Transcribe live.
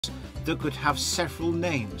that could have several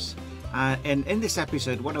names. And in this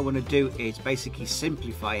episode, what I want to do is basically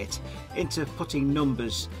simplify it into putting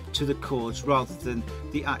numbers to the chords rather than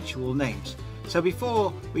the actual names. So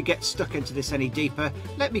before we get stuck into this any deeper,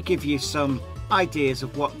 let me give you some ideas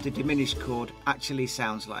of what the diminished chord actually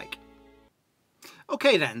sounds like.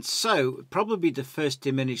 Okay then, so probably the first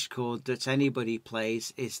diminished chord that anybody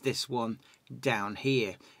plays is this one down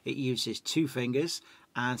here. It uses 2 fingers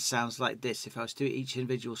and sounds like this if I was to do each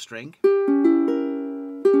individual string.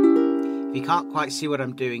 If you can't quite see what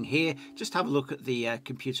I'm doing here, just have a look at the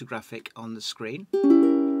computer graphic on the screen.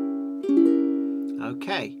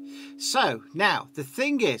 Okay, so now the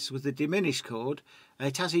thing is with the diminished chord,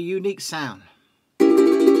 it has a unique sound.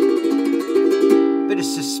 Bit of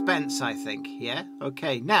suspense, I think, yeah?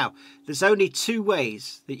 Okay, now there's only 2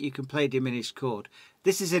 ways that you can play a diminished chord.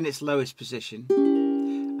 This is in its lowest position,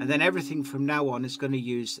 and then everything from now on is going to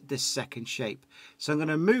use this second shape. So I'm going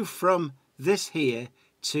to move from this here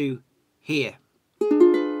to here.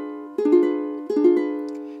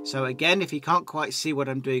 So again, if you can't quite see what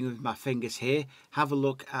I'm doing with my fingers here, have a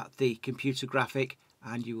look at the computer graphic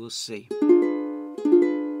and you will see.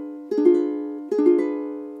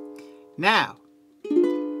 Now,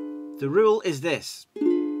 the rule is this.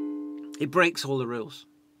 It breaks all the rules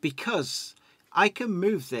because I can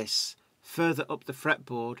move this further up the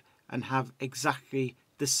fretboard and have exactly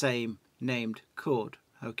the same named chord.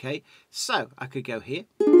 Okay, so I could go here,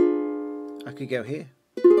 I could go here,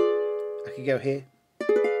 I could go here,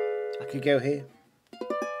 I could go here.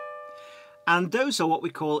 And those are what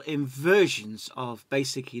we call inversions of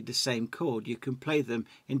basically the same chord. You can play them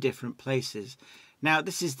in different places. Now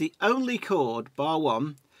this is the only chord, bar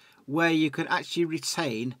one, where you can actually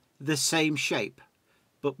retain the same shape,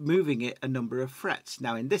 but moving it a number of frets.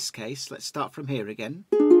 Now in this case, let's start from here again.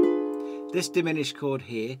 This diminished chord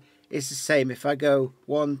here is the same. If I go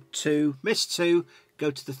 1, 2, miss 2, go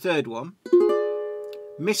to the third one,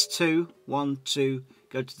 miss 2, 1, 2,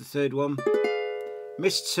 go to the third one,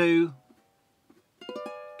 miss 2,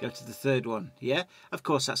 go to the third one. Yeah, of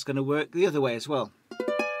course that's going to work the other way as well.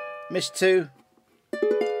 Miss 2,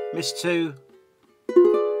 miss 2,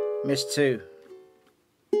 miss 2.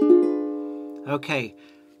 Okay,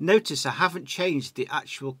 notice I haven't changed the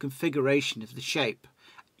actual configuration of the shape,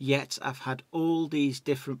 yet I've had all these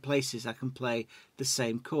different places I can play the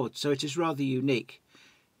same chord, so it is rather unique.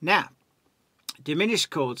 Now, diminished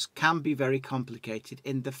chords can be very complicated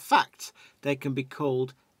in the fact they can be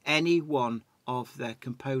called any one of their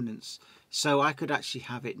components. So I could actually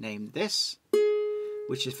have it named this,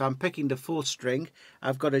 which if I'm picking the 4th string,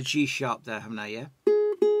 I've got a G sharp there, haven't I, yeah?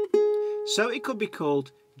 So it could be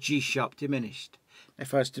called G sharp diminished.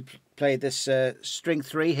 If I was to play this string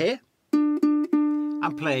 3 here,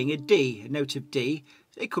 I'm playing a D, a note of D.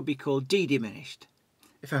 It could be called D diminished.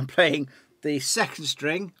 If I'm playing the 2nd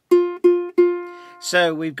string,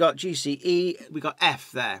 so we've got G, C, E, we've got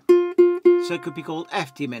F there. So it could be called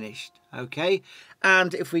F diminished, okay?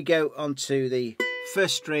 And if we go on to the 1st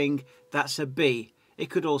string, that's a B. It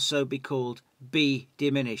could also be called B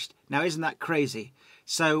diminished. Now isn't that crazy?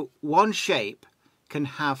 So one shape can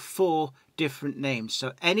have 4 different names.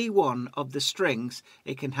 So any one of the strings,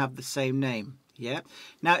 it can have the same name. Yeah.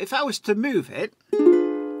 Now if I was to move it,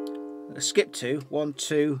 skip to 1,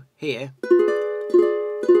 2 here,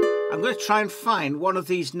 I'm going to try and find one of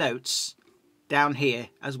these notes down here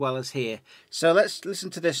as well as here. So let's listen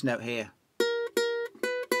to this note here.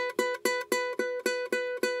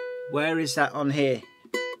 Where is that on here?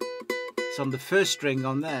 It's on the 1st string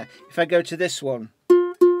on there. If I go to this one,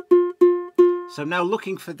 so I'm now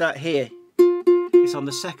looking for that here. It's on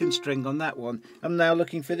the 2nd string on that one. I'm now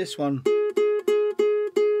looking for this one.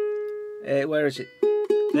 Where is it?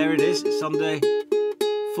 There it is. It's on the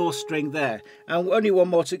 4th string there. And only one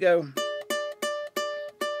more to go.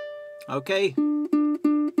 Okay.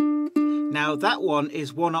 Now that one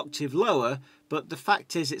is 1 octave lower, but the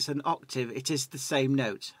fact is it's an octave. It is the same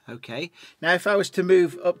note. Okay. Now if I was to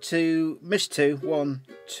move up to miss 2, 1,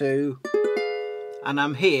 2, and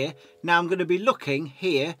I'm here, now I'm going to be looking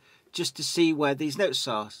here just to see where these notes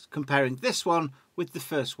are, comparing this one with the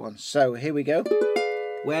 1st one. So here we go.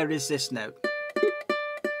 Where is this note?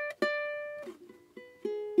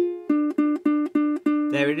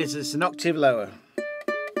 There it is, it's an octave lower.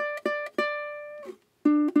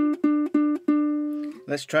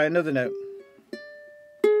 Let's try another note.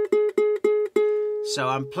 So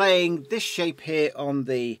I'm playing this shape here on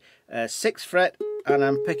the 6th fret and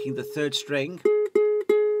I'm picking the 3rd string.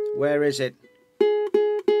 Where is it?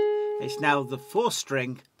 It's now the 4th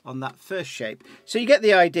string on that 1st shape. So you get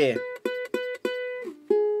the idea.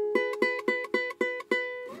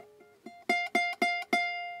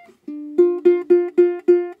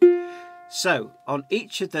 So on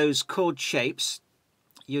each of those chord shapes,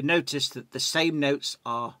 you notice that the same notes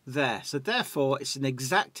are there. So therefore, it's an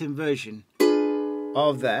exact inversion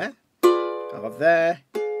of there, of there,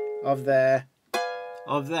 of there,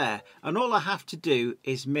 of there. And all I have to do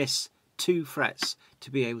is miss 2 frets to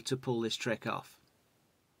be able to pull this trick off.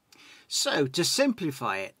 So to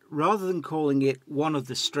simplify it, rather than calling it one of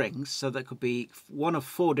the strings, so that could be one of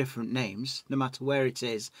 4 different names, no matter where it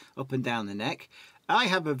is, up and down the neck, I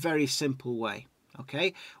have a very simple way.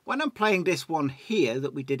 Okay, when I'm playing this one here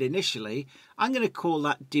that we did initially, I'm going to call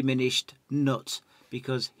that diminished nut,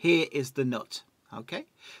 because here is the nut. Okay,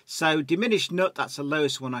 so diminished nut, that's the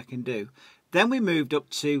lowest one I can do. Then we moved up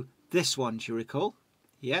to this one, do you recall?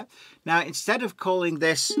 Yeah. Now, instead of calling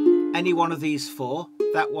this any one of these 4,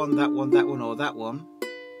 that one, that one, that one, or that one,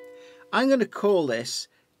 I'm going to call this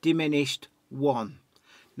diminished 1.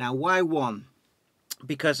 Now, why 1?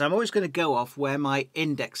 Because I'm always going to go off where my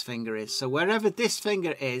index finger is. So wherever this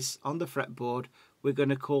finger is on the fretboard, we're going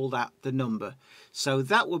to call that the number. So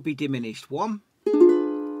that would be diminished 1.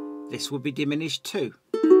 This would be diminished 2.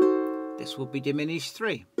 This would be diminished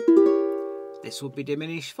 3. This would be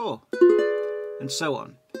diminished 4. And so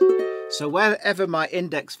on. So wherever my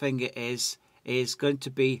index finger is going to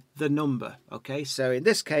be the number. Okay, so in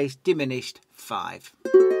this case, diminished 5.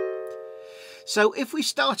 So if we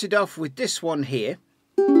started off with this one here,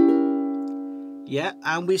 yeah,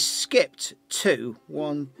 and we skipped 2,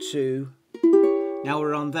 1, 2, now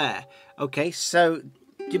we're on there. Okay, so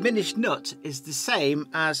diminished nut is the same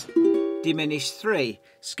as diminished 3.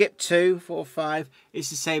 Skip 2, 4, 5 is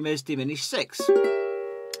the same as diminished 6.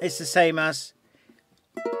 It's the same as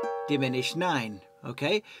diminished 9.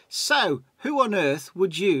 Okay, so who on earth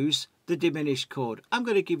would use the diminished chord? I'm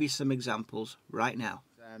going to give you some examples right now.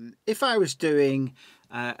 If I was doing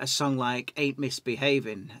a song like Ain't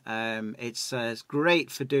Misbehaving, it's great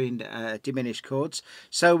for doing diminished chords.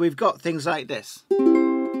 So we've got things like this.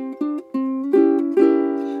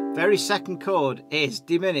 Very second chord is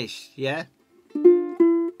diminished, yeah?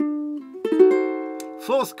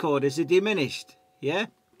 4th chord is a diminished, yeah?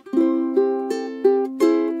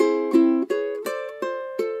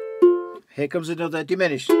 Here comes another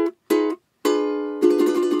diminished.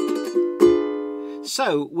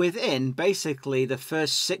 So within basically the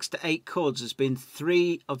first 6 to 8 chords has been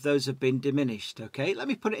 3 of those have been diminished. Okay, let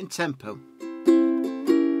me put it in tempo.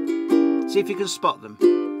 See if you can spot them.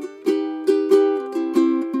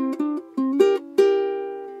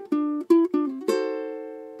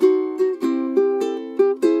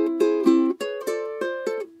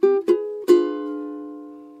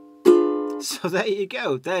 So there you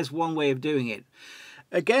go. There's one way of doing it.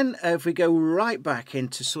 Again, if we go right back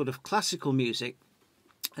into sort of classical music,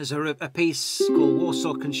 there's a piece called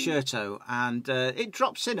Warsaw Concerto, and it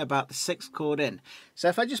drops in about the 6th chord in. So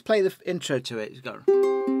if I just play the intro to it, it's got...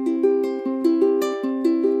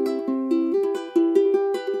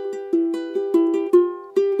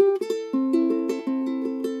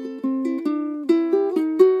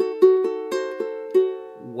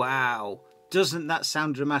 Wow, doesn't that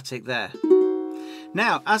sound dramatic there?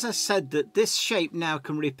 Now, as I said, that this shape now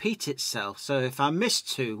can repeat itself. So if I miss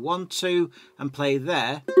 2, 1, 2, and play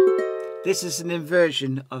there, this is an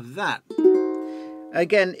inversion of that.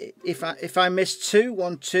 Again, if I miss 2,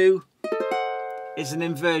 1, 2, is an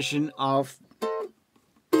inversion of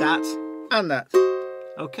that and that.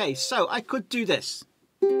 Okay, so I could do this.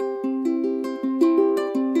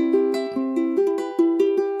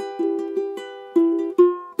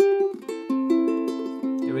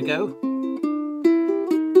 Here we go.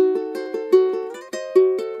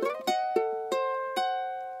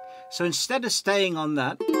 So instead of staying on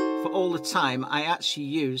that for all the time, I actually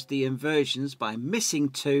use the inversions by missing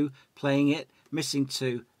 2, playing it, missing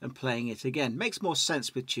 2, and playing it again. Makes more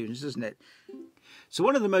sense with tunes, doesn't it? So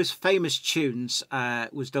one of the most famous tunes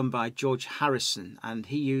was done by George Harrison, and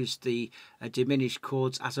he used the diminished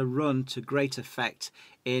chords as a run to great effect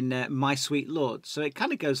in My Sweet Lord. So it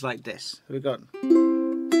kind of goes like this. We've got...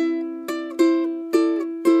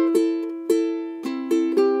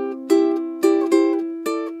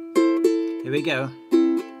 Here we go.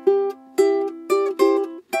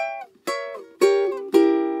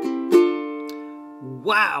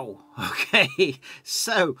 Wow! Okay,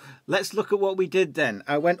 so let's look at what we did then.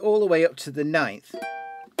 I went all the way up to the 9th.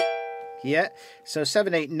 Yeah, so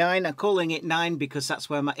 7, 8, 9. I'm calling it 9 because that's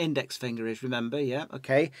where my index finger is, remember? Yeah,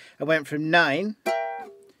 okay. I went from 9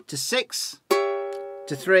 to 6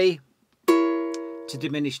 to 3 to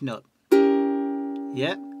diminished nut.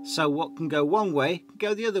 Yeah. So what can go one way can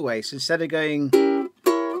go the other way. So instead of going,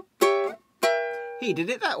 he did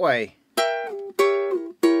it that way.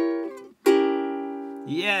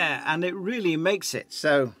 Yeah, and it really makes it.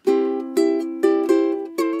 So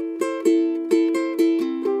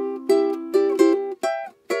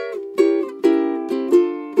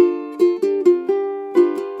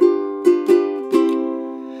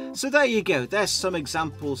there you go, there's some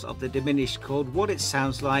examples of the diminished chord, what it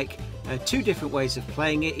sounds like, two different ways of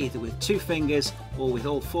playing it, either with 2 fingers or with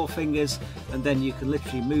all 4 fingers, and then you can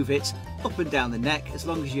literally move it up and down the neck. As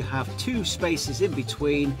long as you have 2 spaces in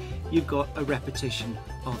between, you've got a repetition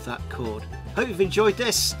of that chord. Hope you've enjoyed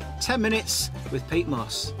this 10 minutes with Pete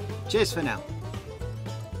Moss. Cheers for now.